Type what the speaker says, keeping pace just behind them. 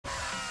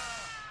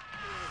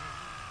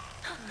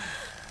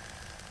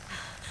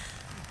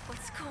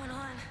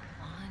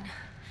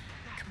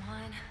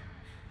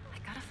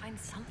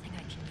something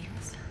I can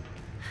use.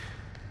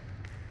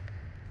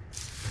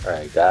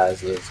 Alright,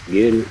 guys, let's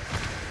get it.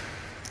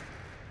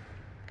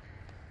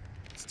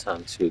 It's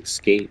time to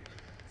escape.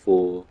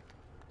 Full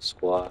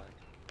squad.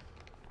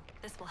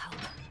 This will help.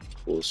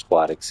 Full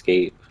squad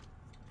escape.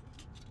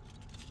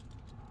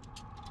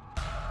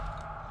 I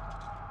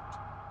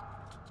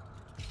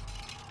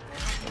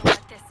don't know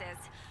what this is.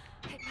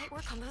 It might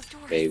work on those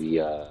doors. Maybe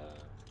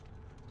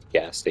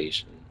gas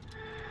station.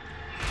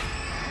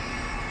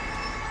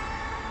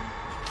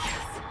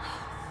 Yes.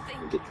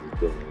 Thank Get this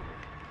door open.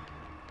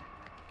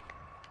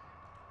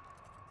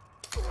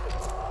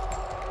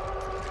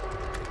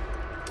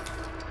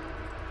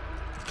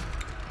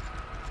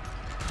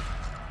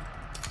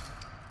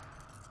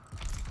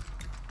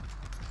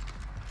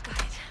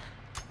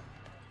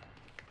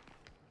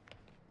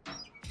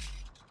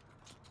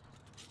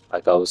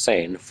 Like I was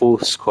saying, full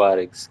squad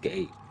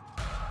escape.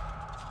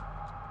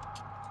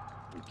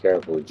 Be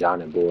careful,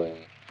 Johnny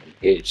Boy and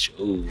Hitch.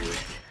 Ooh,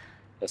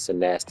 that's a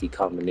nasty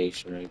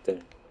combination right there.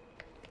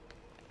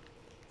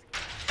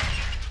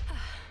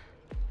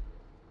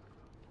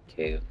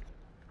 Okay, I'm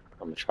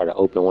gonna try to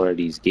open one of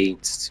these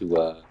gates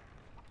to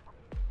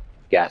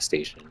gas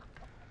station.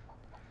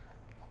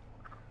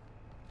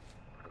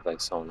 Looks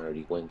like someone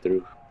already went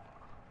through.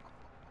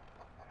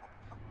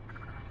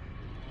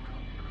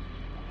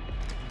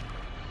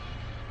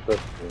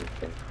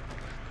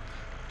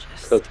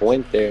 Cook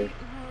went there.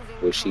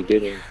 Wish she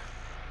didn't.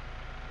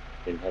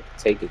 Didn't have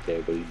to take it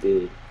there, but he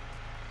did.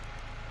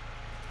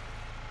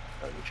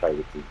 Let me try to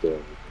get this door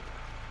open.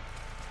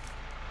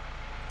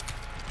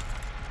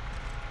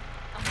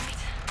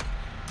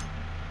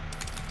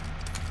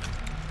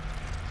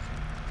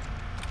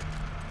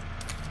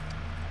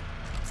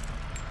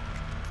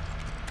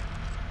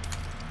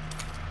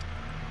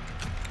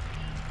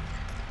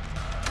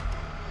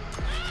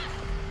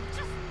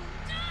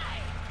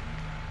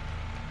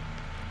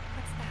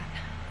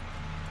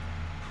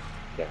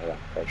 Yeah, I got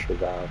pressure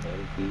valve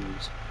and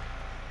fuse.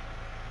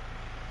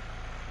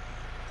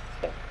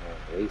 Yeah,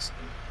 I'm racing.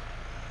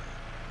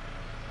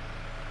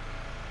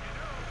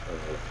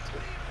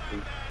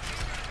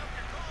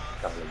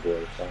 Down the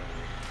board down.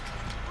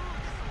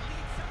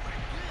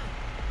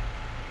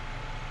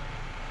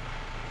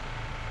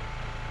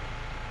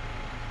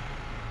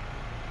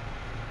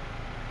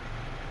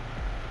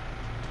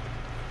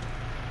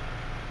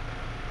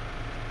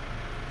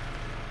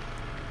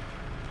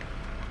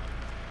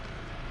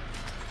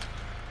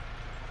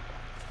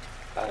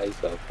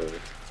 Eyes up for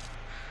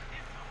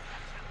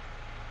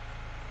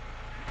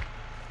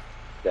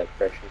that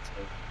pressure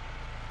tank.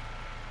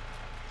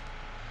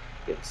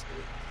 Yes.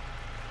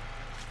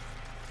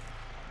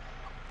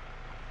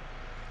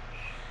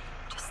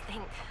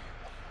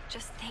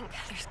 Just think,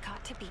 there's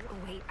got to be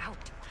a way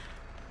out.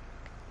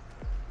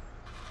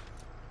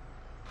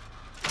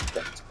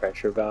 That's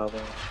pressure valve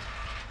on.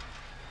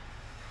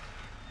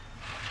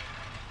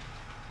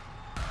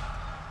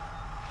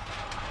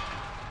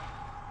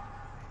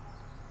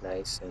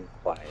 Nice and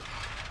quiet.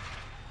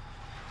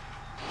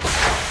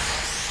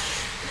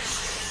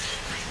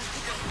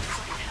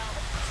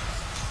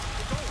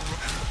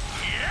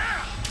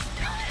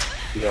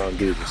 You don't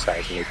do the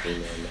seismic thing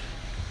on that.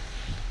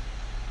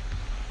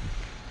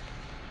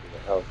 Where's the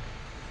help?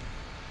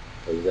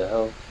 Where's the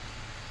help?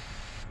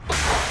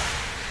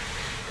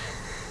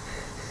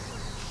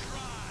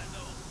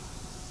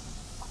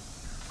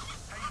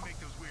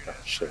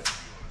 Oh shit.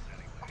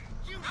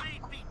 You may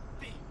be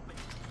big, but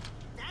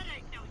that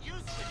ain't no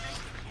use to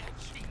making head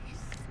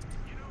cheese.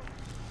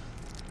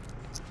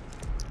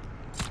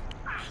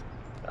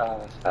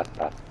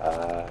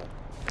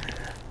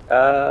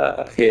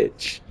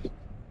 Hitch.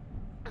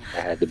 I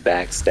had to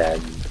backstab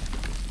you.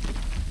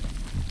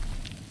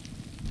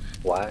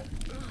 Why?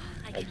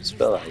 I just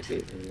felt like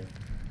it, you know.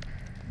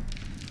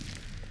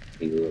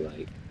 He looked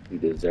like he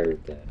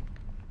deserved that.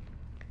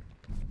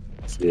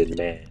 He's a good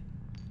man.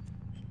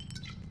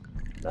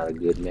 Not a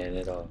good man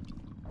at all.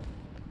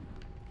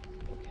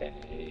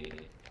 Okay.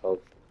 Oh.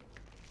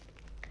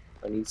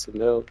 I need some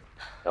milk.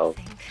 Oh.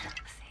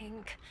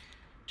 Think.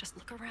 Just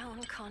look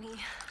around, Connie.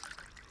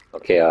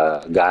 Okay,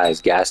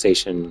 guys, gas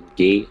station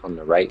gate on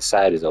the right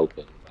side is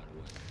open, by the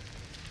way.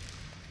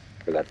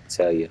 Forgot to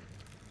tell you.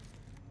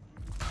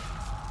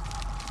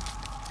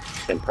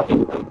 And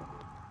probably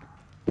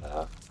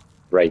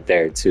right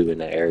there too in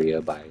the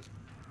area by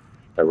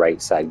the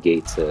right side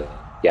gate to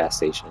gas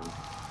station.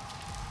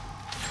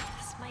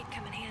 This might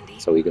come in handy.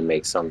 So we can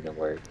make something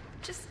work.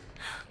 Just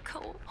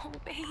go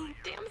away,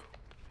 damn it.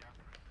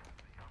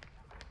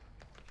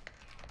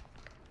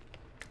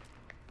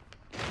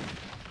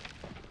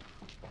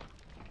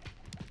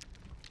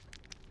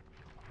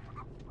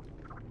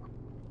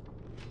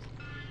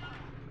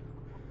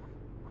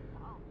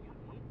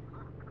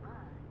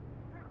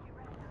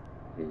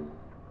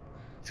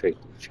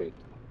 Tricky.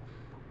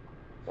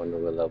 Wonder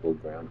what level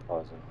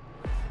Grandpa's on.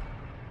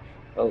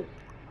 Oh.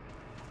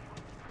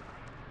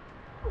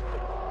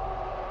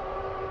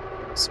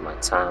 It's my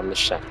time to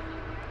shine.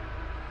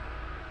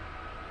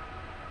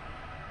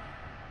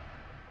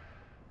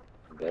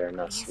 better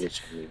not Please.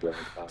 snitch on me,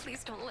 Grandpa.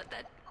 Please don't let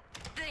that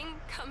thing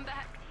come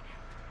back.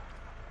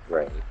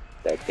 Right.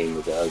 That thing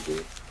was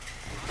ugly.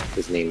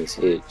 His name is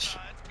Hitch.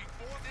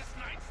 Before this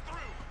night's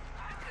through.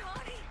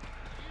 Connie,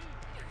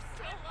 you're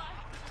still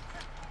alive.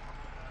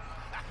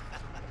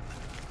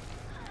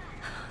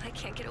 I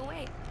can't get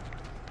away.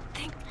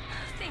 Thing.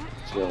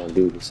 What you gonna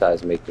do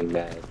besides make me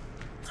mad?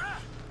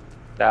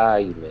 Ah,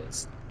 you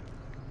missed.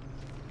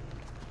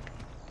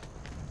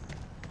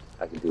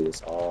 I can do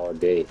this all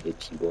day,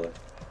 Hitchy boy.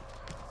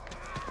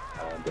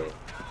 All day.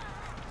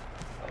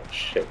 Oh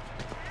shit.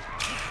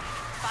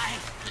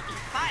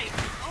 Fight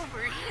over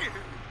here.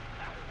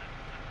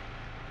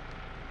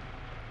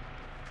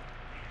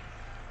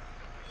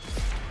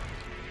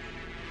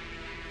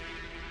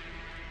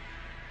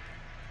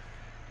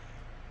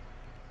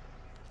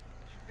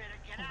 You better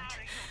get out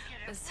or you'll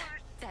get it Was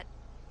worse. that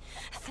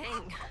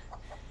thing?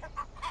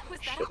 Was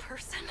that a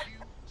person?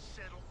 You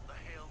settle the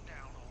hell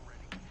down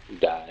already. You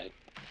died.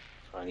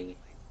 Honey.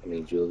 I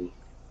mean, Julie.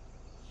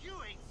 You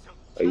ain't so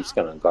Are you just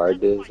gonna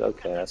guard this?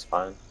 Okay, that's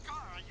fine. scar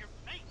on your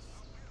face.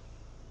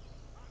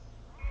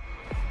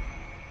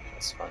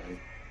 That's fine.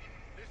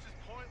 This is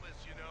pointless,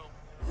 you know.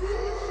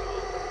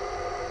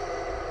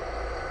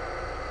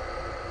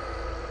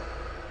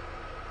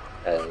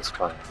 That is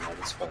fine. That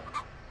is fine.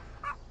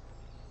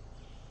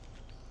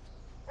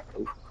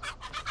 Oop.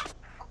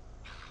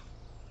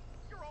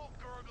 You're all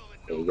gurgling.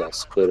 Yeah, you got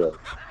split up.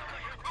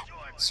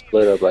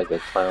 Split up like the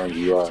clown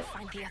you I have are. to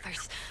find the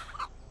others.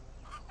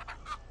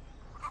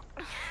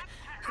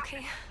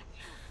 Okay.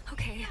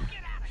 Okay.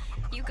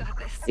 You got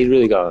this. He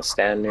really gotta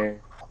stand there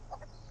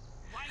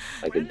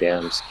like a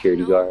damn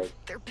security No, guard.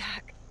 they're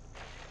back.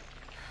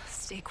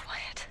 Stay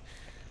quiet.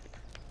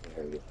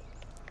 There we go.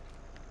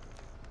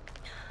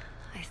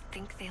 I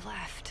think they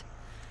left.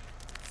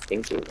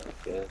 Think they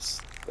left,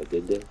 yes. But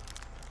did they?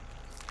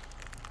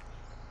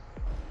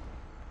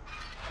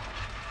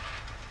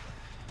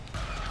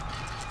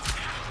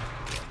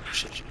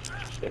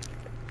 Shit.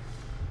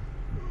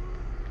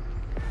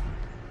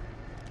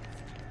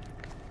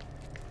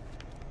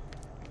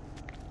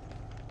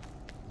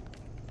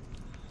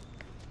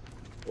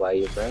 Why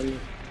you running?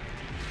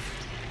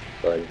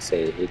 Go ahead and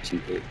say Hitchy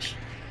Hitch.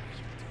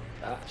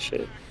 Ah,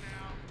 shit.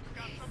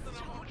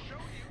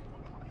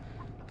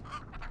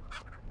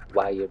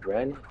 Why you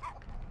running?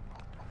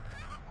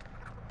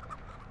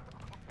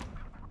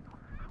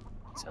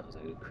 Sounds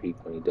like a creep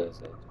when he does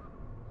that.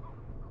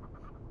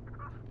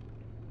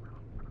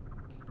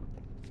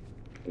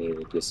 I need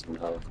to get some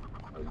help.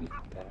 I'll be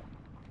back.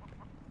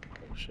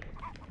 Oh shit.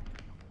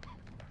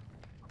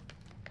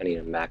 I need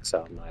to max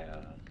out my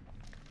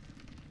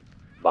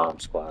bomb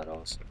squad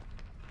also.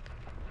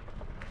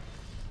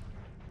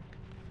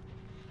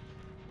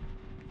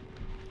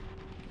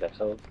 That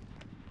help?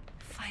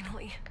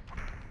 Finally.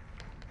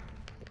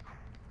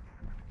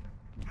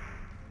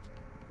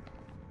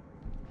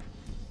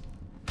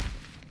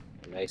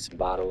 A nice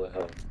bottle of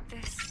health.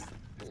 This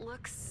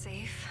looks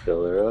safe.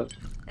 Fill her up.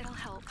 It'll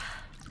help.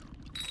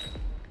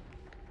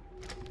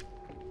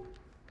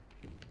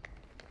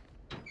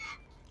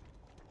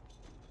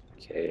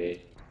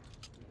 Okay.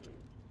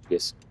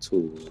 Get some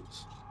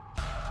tools.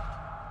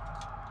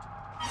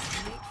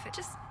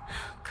 Just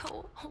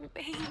go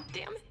away,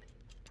 damn it.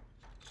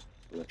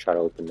 I'm gonna try to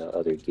open the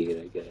other gate,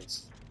 I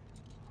guess.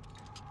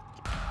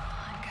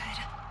 I'm good.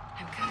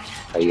 I'm good.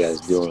 How you guys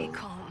Just doing? Stay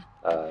calm.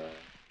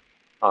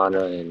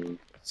 Anna and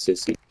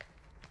Sissy.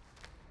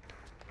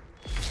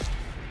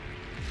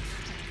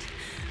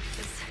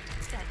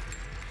 That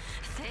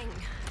thing.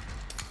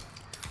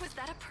 Was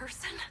that a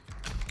person?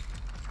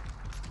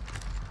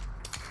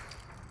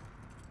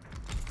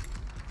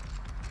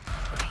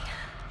 Okay.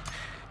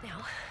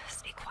 Now,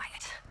 stay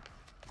quiet.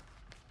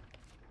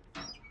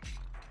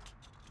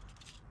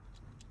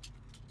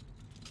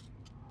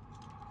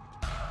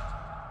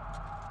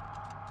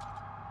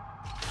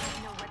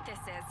 I know what this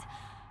is.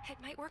 It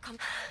might work on...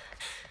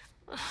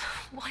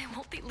 Why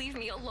won't they leave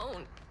me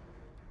alone?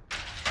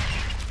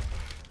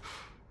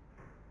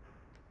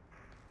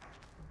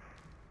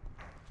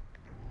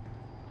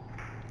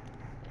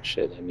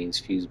 Shit, that means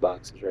fuse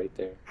boxes right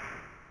there.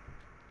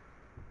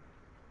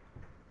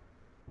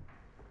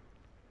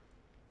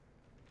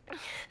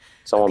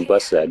 Someone Okay.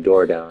 busted that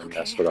door down, Okay.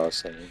 that's what I was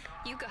saying.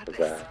 You got Cause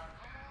this.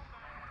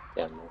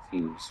 yeah, no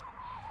fuse.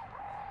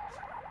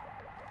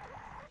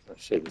 Oh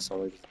shit, did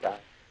someone just die?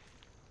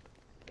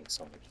 I think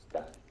someone just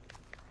died.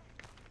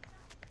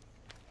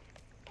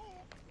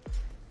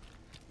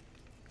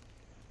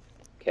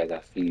 Okay, I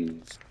got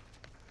fuse.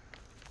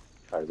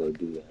 Try to go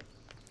do that.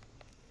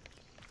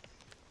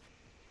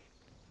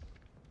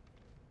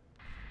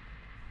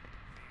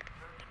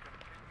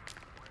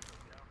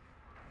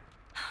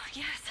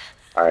 Yes.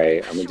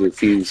 Alright, I'm gonna do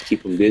fuse,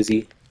 keep him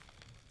busy.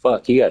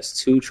 Fuck, he has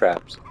 2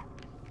 traps.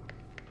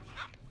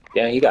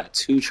 Yeah, he got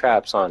 2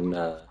 traps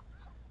on,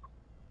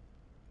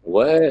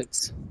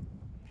 what?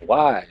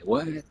 Why?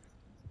 What?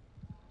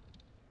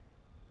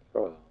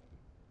 Bro.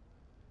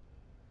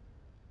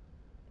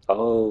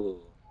 Oh.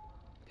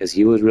 Because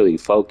he was really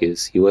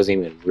focused. He wasn't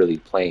even really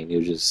playing. He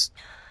was just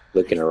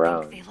looking I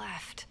around. think they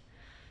left.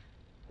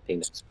 I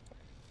think that's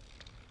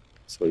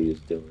what he was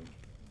doing.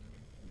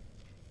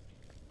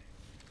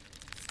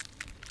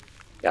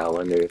 Yeah, I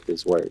wonder if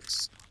this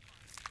works.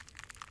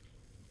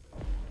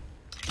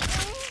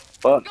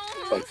 Fuck.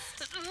 Fuck.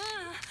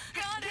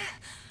 Got it.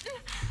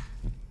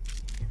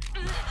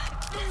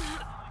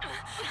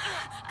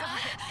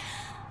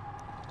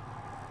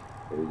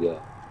 Here we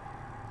go.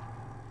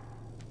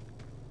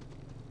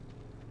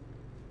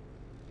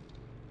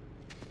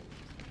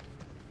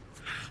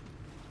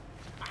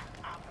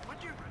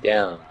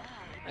 Damn.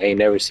 I ain't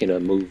never seen a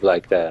move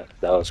like that.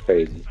 That was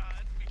crazy.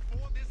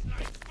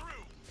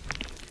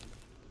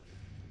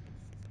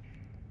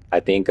 I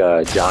think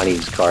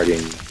Johnny's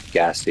guarding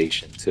gas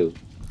station too.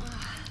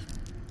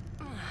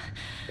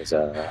 There's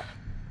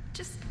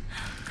Just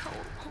go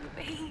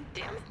away,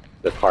 damn it.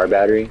 the car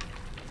battery.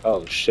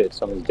 Oh shit,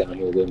 someone's down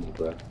here with me,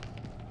 bro.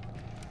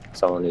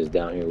 Someone is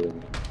down here with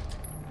me.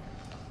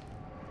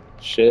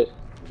 Shit,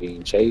 I'm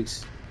being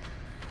chased.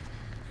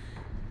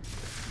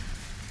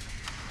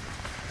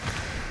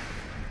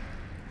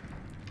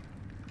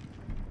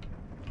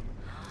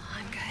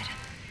 I'm good.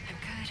 I'm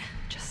good.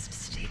 Just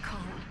stay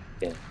calm.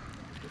 Yeah.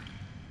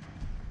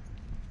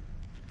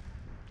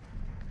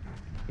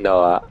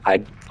 No,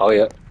 oh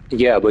yeah,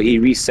 yeah, but he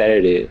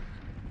resetted it.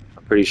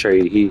 I'm pretty sure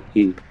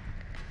he's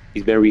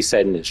been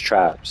resetting his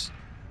traps,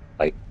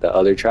 like the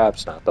other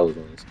traps, not those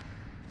ones.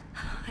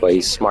 But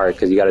he's smart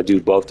because you got to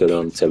do both of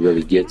them to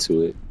really get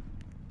to it.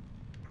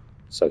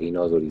 So he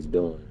knows what he's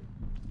doing.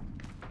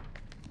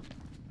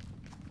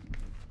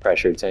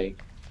 Pressure tank.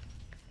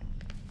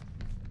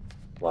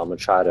 Well, I'm gonna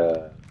try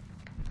to.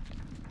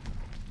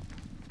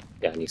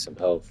 Yeah, I need some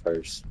help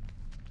first.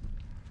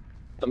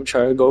 I'm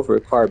trying to go for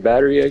a car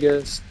battery, I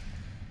guess.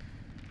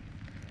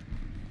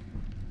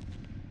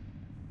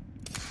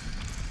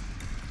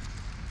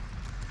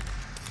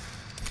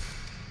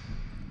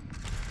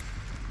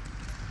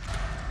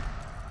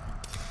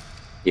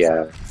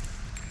 Yeah.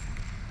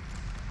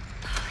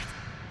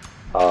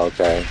 Oh,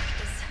 okay. Is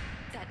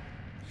that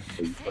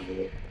Are you fucking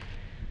with?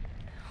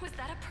 was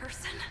that a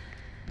person?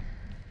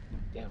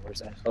 Damn, where's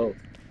that health?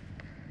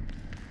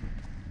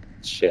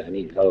 Shit, I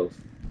need health.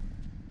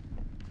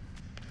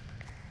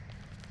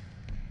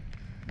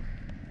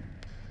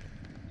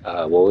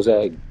 What was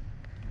that?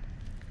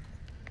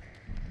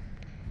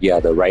 Yeah,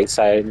 the right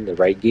side, the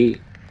right gate.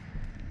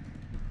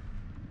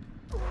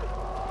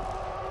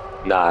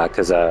 Nah,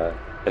 cause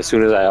as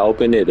soon as I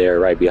opened it, they're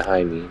right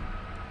behind me.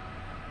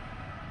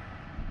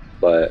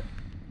 But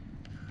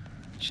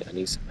shit, I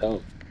need some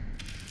help.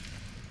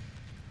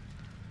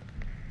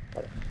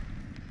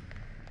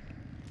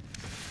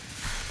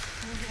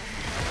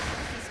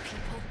 These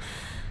people.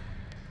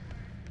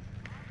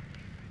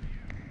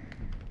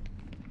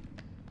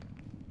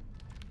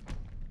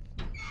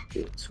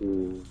 Get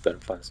two, better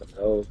find some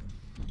help.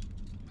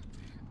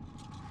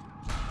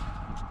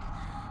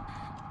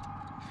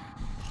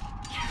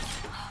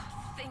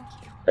 Thank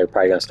you. They're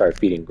probably gonna start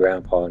feeding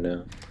Grandpa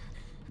now,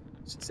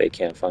 since they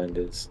can't find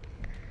us.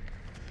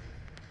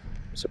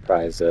 I'm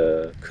surprised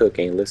Cook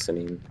ain't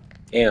listening.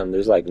 Damn,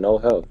 there's like no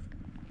help.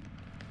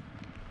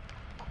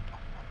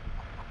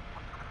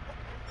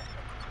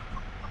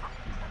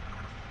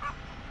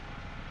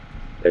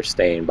 They're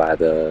staying by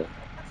the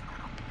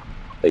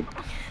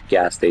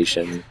gas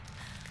station.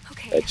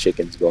 Okay. That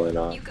chicken's going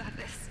on. You got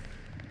this.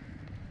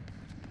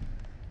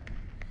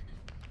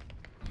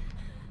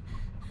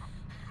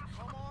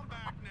 Come on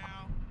back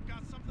now.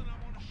 Got something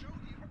I want to show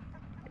you.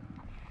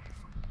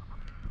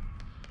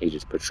 He's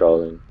just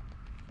patrolling.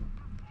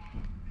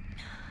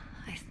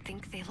 I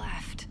think they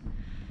left.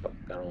 Fuck,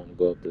 I don't want to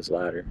go up this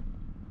ladder.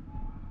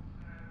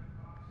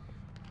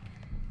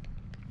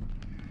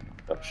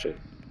 Oh shit.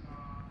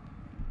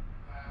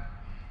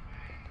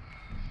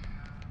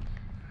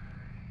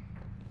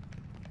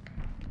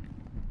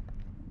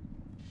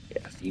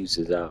 Yeah, fuse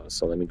is out,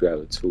 so let me grab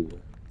a tool.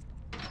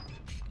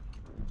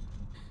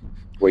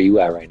 Where you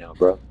at right now,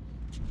 bro?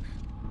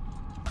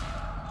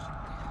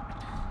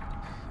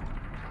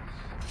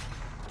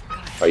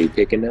 Are you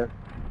picking that?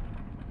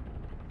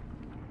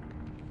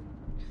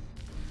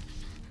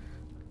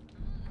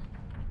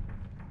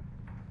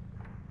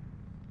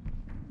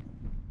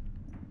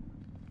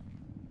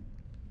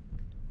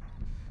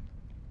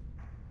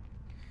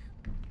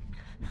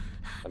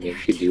 I mean, you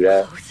could do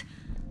that. Close.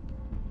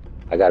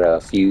 I got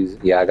a fuse.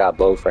 Yeah, I got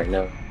both right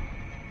now.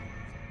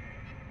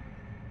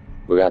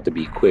 We're gonna have to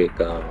be quick.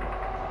 Finally.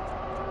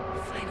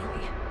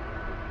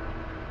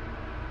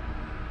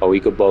 Oh, we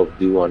could both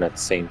do one at the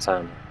same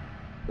time.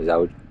 Is that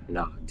what?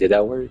 No, did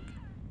that work?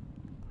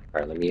 All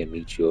right, let me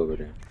meet you over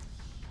there.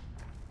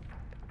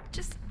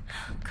 Just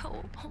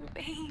go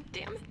away,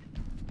 damn it.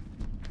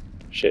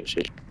 Shit.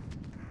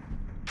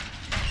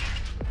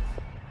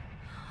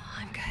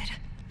 I'm good.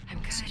 I'm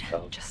good.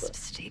 Oh, Just but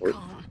stay where-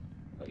 calm.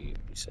 Oh, you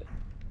said.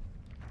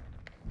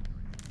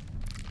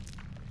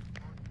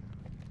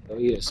 Oh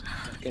yes,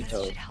 I can This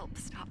help. should help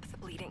stop the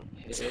bleeding.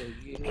 Hell I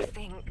yeah.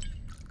 think.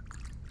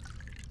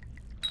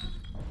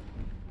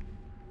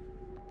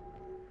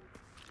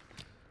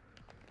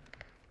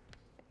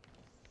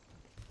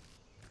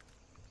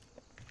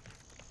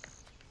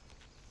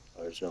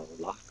 There's no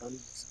lock on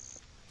this.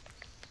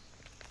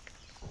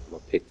 I'm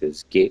gonna pick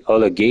this gate. Oh,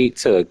 the gate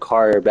to the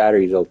car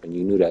battery's open.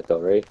 You knew that though,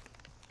 right?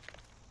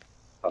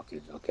 Okay.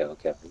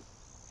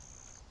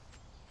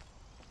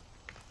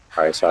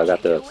 Alright, so I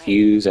got the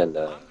fuse and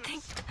the...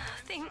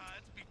 Thing.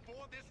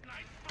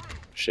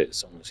 Shit,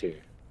 someone's here.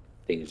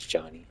 I think it's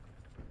Johnny.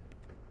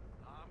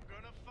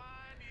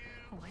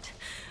 What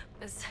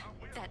was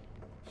that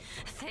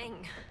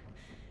thing?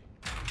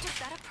 Was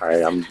that a person?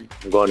 Alright,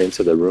 I'm going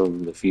into the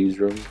room, the fuse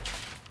room.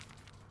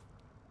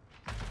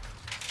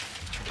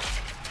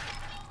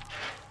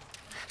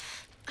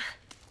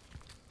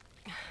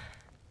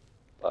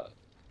 Are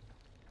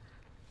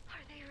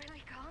they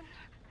really gone?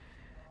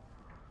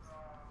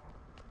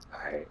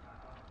 Alright.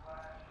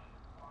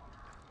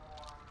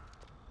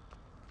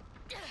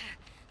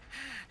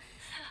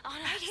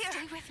 Anna, right here.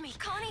 Stay with me.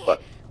 Connie.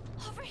 What?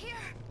 Over here.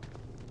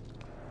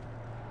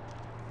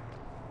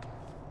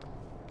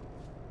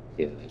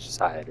 Yeah, let's just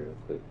hide real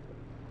quick.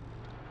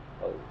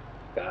 Oh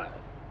my god.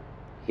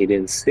 He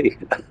didn't see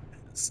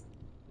us.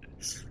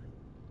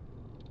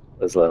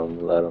 Let's let him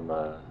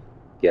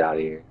get out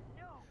of here.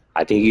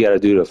 I think you gotta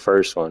do the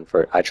first one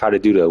first. I tried to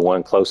do the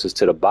one closest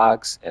to the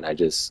box, and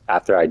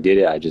after I did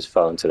it, I just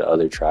fell into the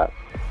other trap.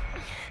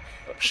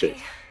 Oh shit.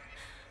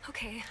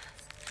 Okay.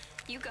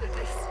 You got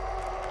this.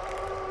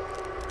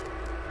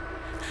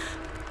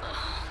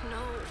 Oh no,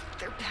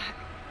 they're back.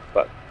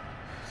 But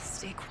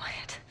Stay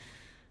quiet.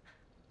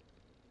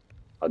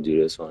 I'll do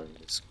this one.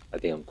 I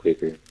think I'm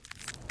quicker.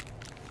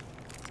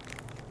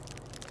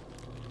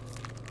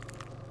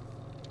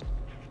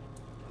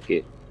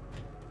 Okay.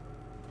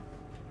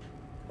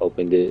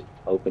 Opened it,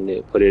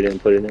 put it in.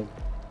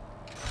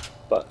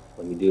 But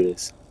let me do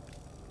this.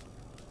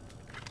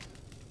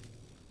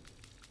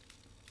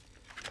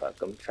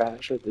 Fuck, I'm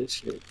trash at this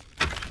shit.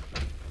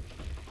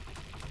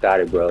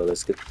 Got it, bro.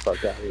 Let's get the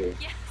fuck out of here.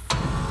 Yes.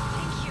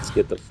 Thank you. Let's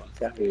get the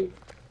fuck out of here.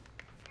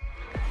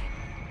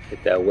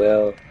 Hit that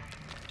well.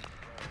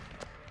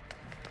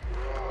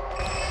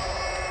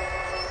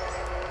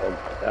 Oh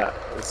my god.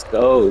 Let's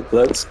go.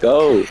 Let's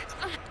go.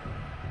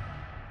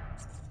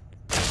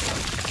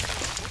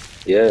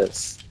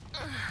 Yes.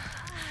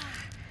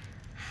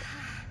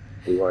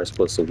 We weren't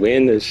supposed to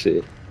win this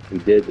shit. We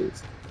did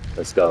this.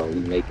 Let's go. We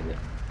making it.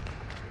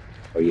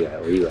 Where you at?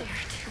 Where you at? You're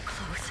too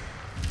close.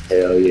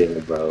 Hell yeah,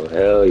 bro.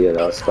 Hell yeah.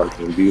 That was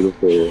fucking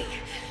beautiful.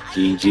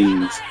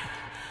 GG's.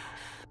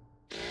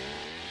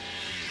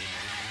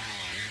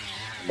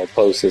 I'm gonna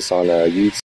post this on YouTube.